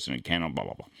potential president candidate, blah,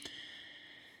 blah, blah.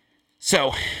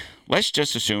 So, let's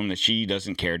just assume that she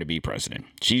doesn't care to be president.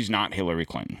 She's not Hillary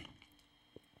Clinton.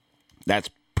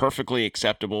 That's perfectly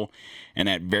acceptable, and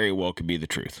that very well could be the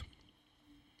truth.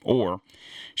 Or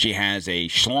she has a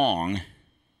schlong,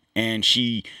 and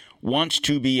she wants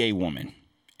to be a woman.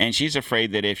 And she's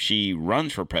afraid that if she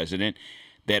runs for president,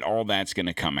 that all that's going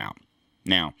to come out.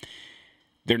 Now,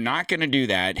 they're not going to do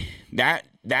that.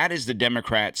 That is the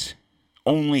Democrats'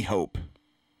 only hope.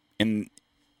 And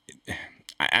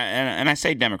I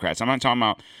say Democrats. I'm not talking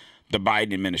about the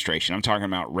Biden administration. I'm talking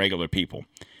about regular people.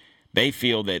 They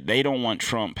feel that they don't want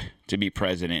Trump to be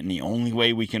president, and the only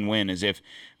way we can win is if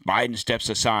Biden steps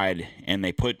aside and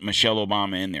they put Michelle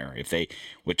Obama in there. If they,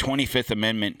 with 25th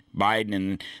Amendment, Biden,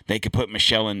 and they could put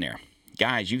Michelle in there.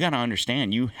 Guys, you got to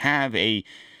understand, you have a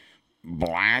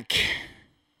black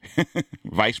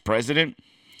vice president.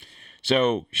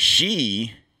 So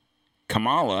she,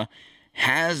 Kamala,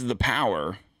 has the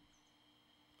power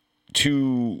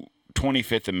to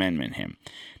 25th Amendment him.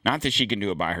 Not that she can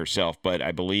do it by herself, but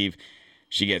I believe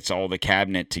she gets all the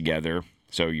cabinet together.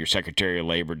 So your Secretary of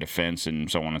Labor, Defense,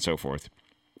 and so on and so forth.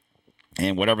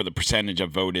 And whatever the percentage of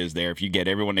vote is there, if you get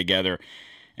everyone together,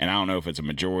 and I don't know if it's a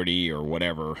majority or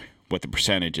whatever, what the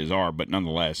percentages are, but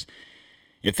nonetheless,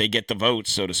 if they get the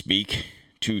votes, so to speak,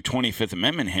 to 25th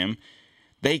Amendment him,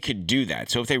 they could do that.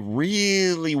 So if they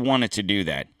really wanted to do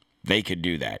that, they could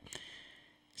do that.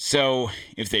 So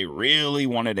if they really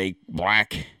wanted a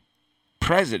black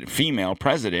president, female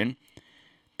president,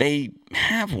 they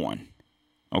have one.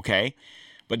 Okay?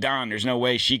 But Don, there's no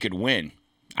way she could win.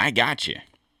 I got you.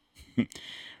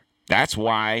 That's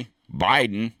why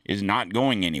Biden is not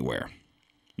going anywhere.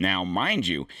 Now, mind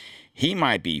you, he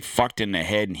might be fucked in the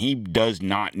head and he does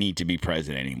not need to be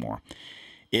president anymore.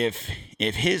 If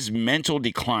his mental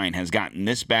decline has gotten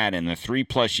this bad in the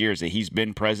 3+ years that he's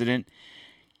been president,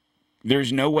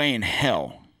 there's no way in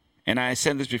hell. And I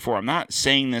said this before, I'm not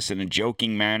saying this in a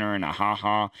joking manner and a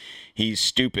ha-ha, he's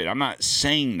stupid. I'm not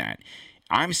saying that.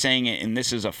 I'm saying it, and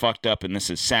this is a fucked up and this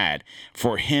is sad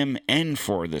for him and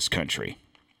for this country.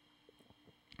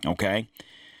 Okay?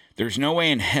 There's no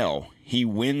way in hell he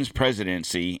wins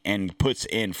presidency and puts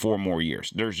in 4 more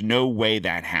years. There's no way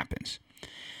that happens.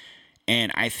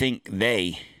 And I think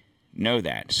they know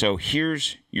that. So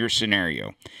here's your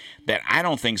scenario that I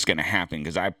don't think is going to happen,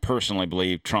 because I personally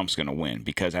believe Trump's going to win,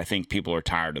 because I think people are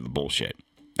tired of the bullshit.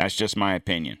 That's just my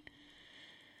opinion.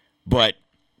 But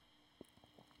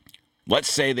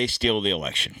let's say they steal the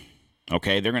election.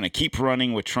 Okay, they're going to keep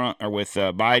running with Trump or with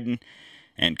Biden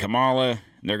and Kamala.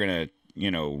 They're going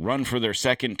to, run for their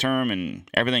second term, and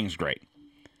everything's great.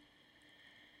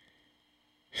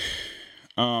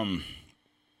 I'm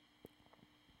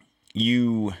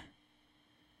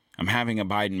having a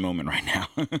Biden moment right now.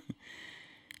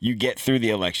 You get through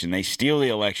the election. They steal the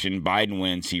election. Biden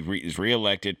wins. He is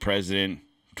reelected president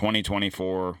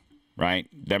 2024, right?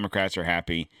 Democrats are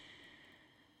happy.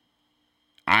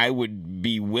 I would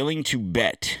be willing to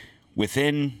bet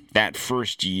within that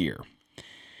first year.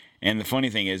 And the funny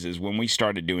thing is when we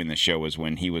started doing the show was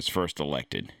when he was first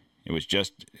elected. It was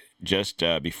just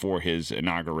before his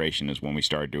inauguration is when we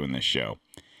started doing this show.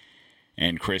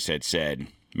 And Chris had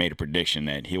made a prediction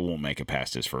that he won't make it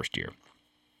past his first year.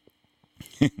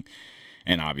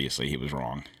 And obviously he was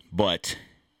wrong. But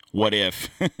what if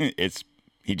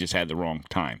he just had the wrong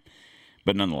time?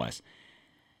 But nonetheless,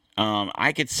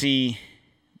 I could see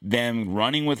them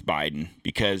running with Biden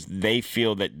because they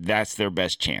feel that that's their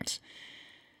best chance.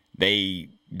 They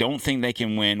don't think they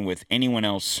can win with anyone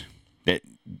else that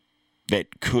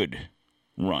could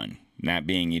run. That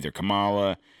being either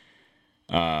Kamala,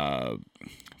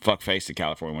 fuckface of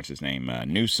California, what's his name,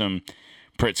 Newsom,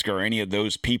 Pritzker, any of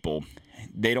those people.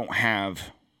 They don't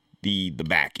have the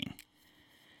backing.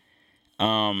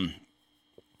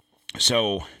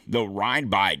 So they'll ride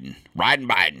Biden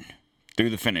through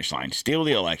the finish line, steal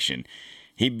the election.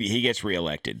 He gets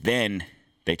reelected. Then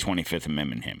they 25th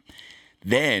Amendment him.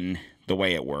 Then the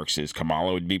way it works is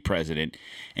Kamala would be president,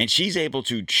 and she's able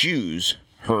to choose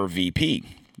her VP.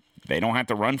 They don't have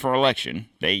to run for election.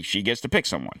 She gets to pick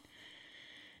someone.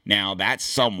 Now, that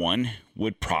someone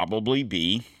would probably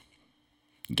be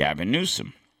Gavin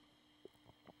Newsom.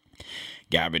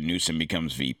 Gavin Newsom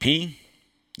becomes VP.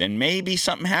 Then maybe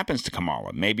something happens to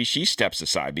Kamala. Maybe she steps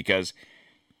aside because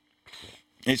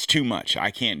it's too much.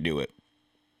 I can't do it.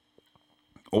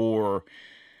 Or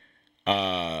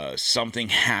something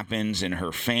happens in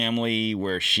her family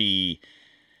where she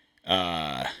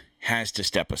has to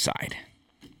step aside.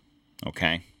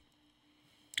 Okay?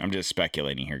 I'm just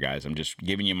speculating here, guys. I'm just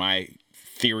giving you my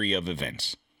theory of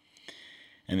events.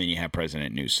 And then you have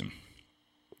President Newsom.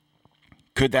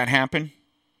 Could that happen?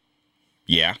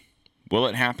 Yeah. Will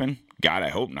it happen? God, I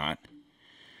hope not.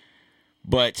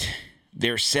 But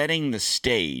they're setting the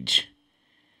stage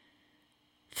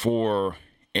for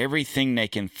everything they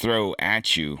can throw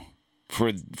at you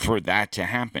for that to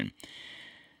happen.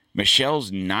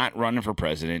 Michelle's not running for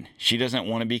president. She doesn't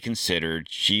want to be considered.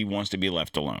 She wants to be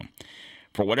left alone.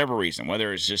 For whatever reason,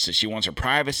 whether it's just that she wants her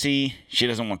privacy, she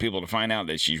doesn't want people to find out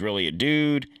that she's really a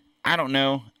dude. I don't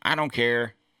know. I don't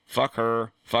care. Fuck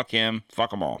her. Fuck him.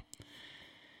 Fuck them all.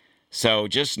 So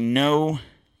just know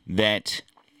that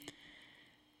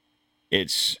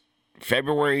it's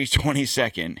February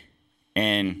 22nd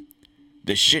and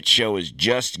the shit show is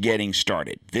just getting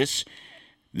started. This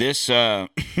this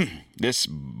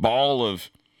ball of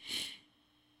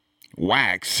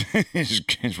wax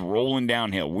is rolling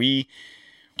downhill. We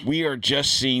are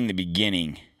just seeing the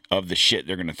beginning of the shit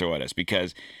they're going to throw at us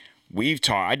because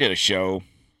I did a show,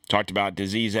 talked about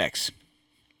Disease X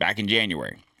back in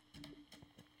January.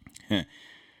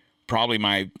 Probably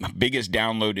my biggest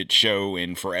downloaded show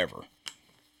in forever.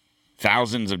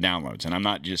 Thousands of downloads, and I'm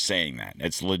not just saying that.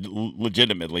 It's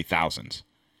legitimately thousands.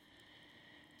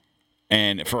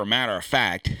 And for a matter of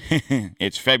fact,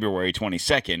 it's February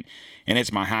 22nd, and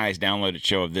it's my highest downloaded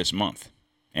show of this month.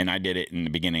 And I did it in the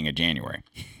beginning of January.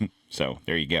 So,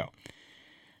 there you go.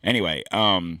 Anyway,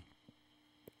 and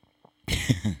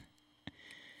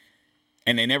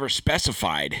they never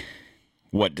specified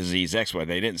what Disease X was.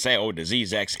 They didn't say, oh,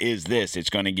 Disease X is this. It's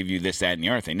going to give you this, that, and the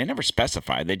other thing. They never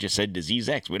specified. They just said Disease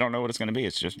X. We don't know what it's going to be.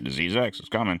 It's just Disease X. It's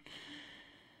coming.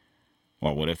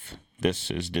 Well, what if this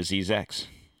is Disease X?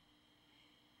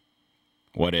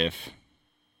 What if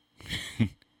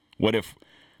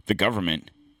the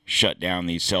government shut down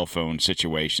these cell phone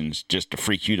situations just to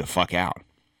freak you the fuck out?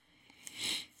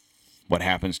 What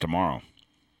happens tomorrow?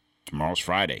 Tomorrow's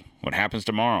Friday. What happens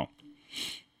tomorrow?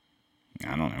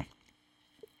 I don't know.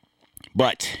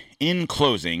 But in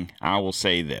closing, I will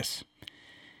say this.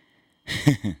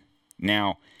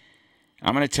 Now,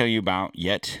 I'm going to tell you about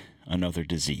yet another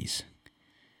disease.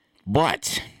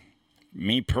 But,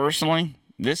 me personally,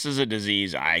 this is a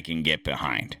disease I can get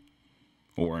behind.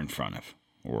 Or in front of.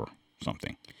 Or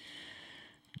something.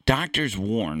 Doctors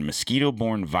warn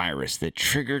mosquito-borne virus that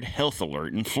triggered health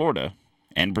alert in Florida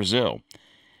and Brazil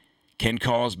can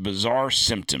cause bizarre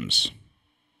symptoms.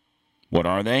 What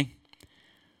are they?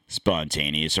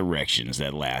 Spontaneous erections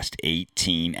that last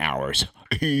 18 hours.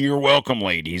 You're welcome,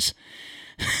 ladies.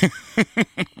 A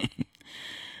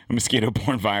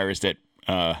mosquito-borne virus that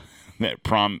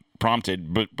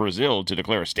prompted Brazil to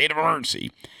declare a state of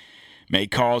emergency may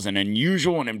cause an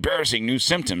unusual and embarrassing new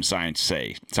symptom,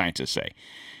 scientists say.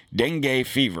 Dengue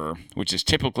fever, which is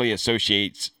typically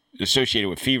associated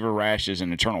with fever, rashes,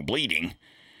 and internal bleeding,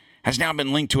 has now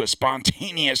been linked to a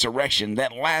spontaneous erection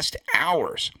that lasts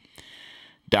hours.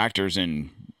 Doctors in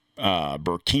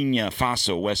Burkina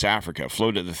Faso, West Africa,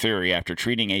 floated the theory after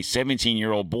treating a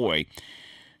 17-year-old boy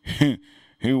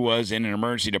who was in an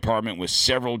emergency department with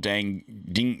several dengue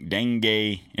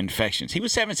infections. He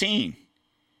was 17.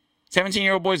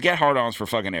 17-year-old boys get hard-ons for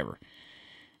fucking ever.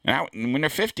 And when they're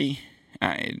 50,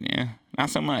 not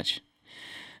so much.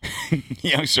 The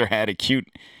youngster had acute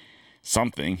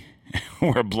something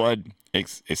where blood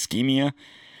ischemia,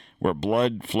 where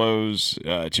blood flows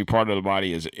to part of the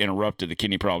body is interrupted the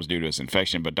kidney problems due to this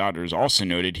infection, but doctors also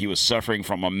noted he was suffering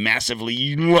from a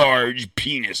massively large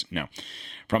penis. No,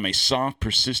 from a soft,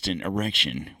 persistent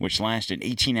erection, which lasted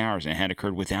 18 hours and had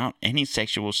occurred without any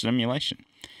sexual stimulation.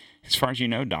 As far as you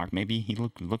know, Doc, maybe he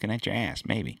looking at your ass,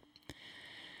 maybe.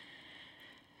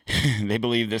 They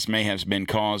believe this may have been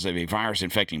cause of a virus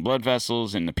infecting blood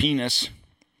vessels in the penis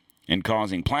and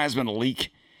causing plasma to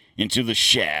leak into the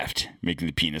shaft, making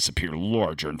the penis appear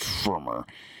larger and firmer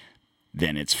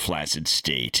than its flaccid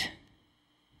state.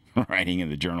 Writing in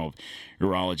the Journal of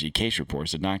Urology case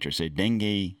reports, the doctor said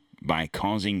dengue, by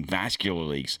causing vascular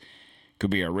leaks, could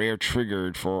be a rare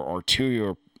trigger for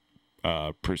arterial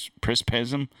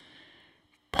prispism,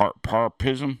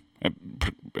 parpism,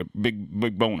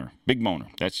 big boner.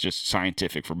 That's just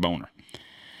scientific for boner.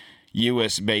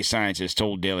 U.S.-based scientists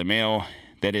told Daily Mail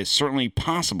that it's certainly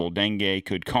possible dengue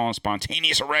could cause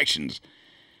spontaneous erections,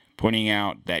 pointing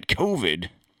out that COVID,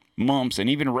 mumps, and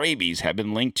even rabies have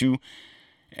been linked to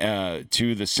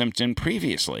the symptom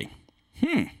previously.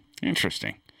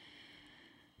 Interesting.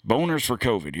 Boners for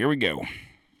COVID. Here we go.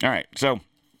 All right, so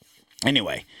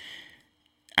anyway,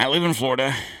 I live in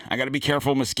Florida. I got to be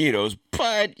careful of mosquitoes,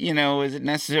 but, is it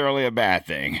necessarily a bad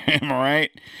thing? Am I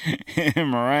right?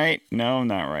 Am I right? No, I'm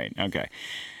not right. Okay.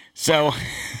 So,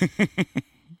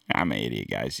 I'm an idiot,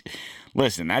 guys.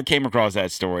 Listen, I came across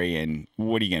that story, and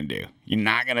what are you going to do? You're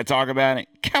not going to talk about it?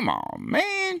 Come on,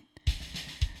 man.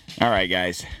 All right,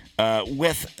 guys.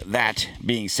 With that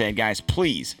being said, guys,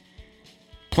 please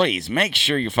make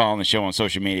sure you're following the show on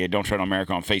social media. Don't Tread on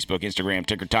America on Facebook, Instagram,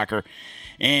 TikToker,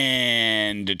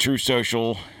 and True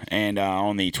Social, and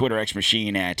on the Twitter X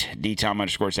machine at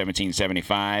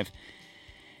DTom_1775.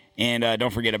 And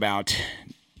don't forget about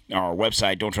our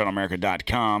website,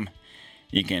 Don'tTreadOnAmerica.com.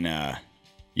 You can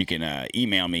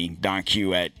email me,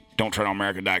 DonQ at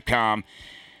Don'tTreadOnAmerica.com.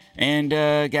 And,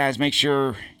 guys, make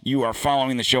sure you are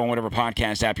following the show on whatever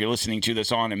podcast app you're listening to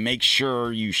this on, and make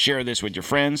sure you share this with your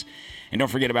friends. And don't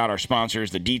forget about our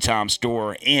sponsors, the DTOM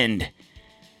Store and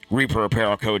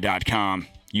ReaperApparelCode.com.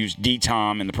 Use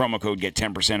DTOM and the promo code, get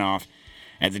 10% off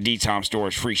at the DTOM Store.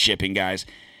 It's free shipping, guys.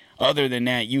 Other than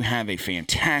that, you have a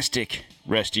fantastic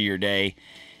rest of your day,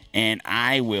 and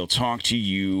I will talk to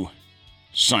you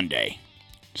Sunday.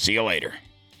 See you later.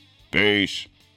 Peace.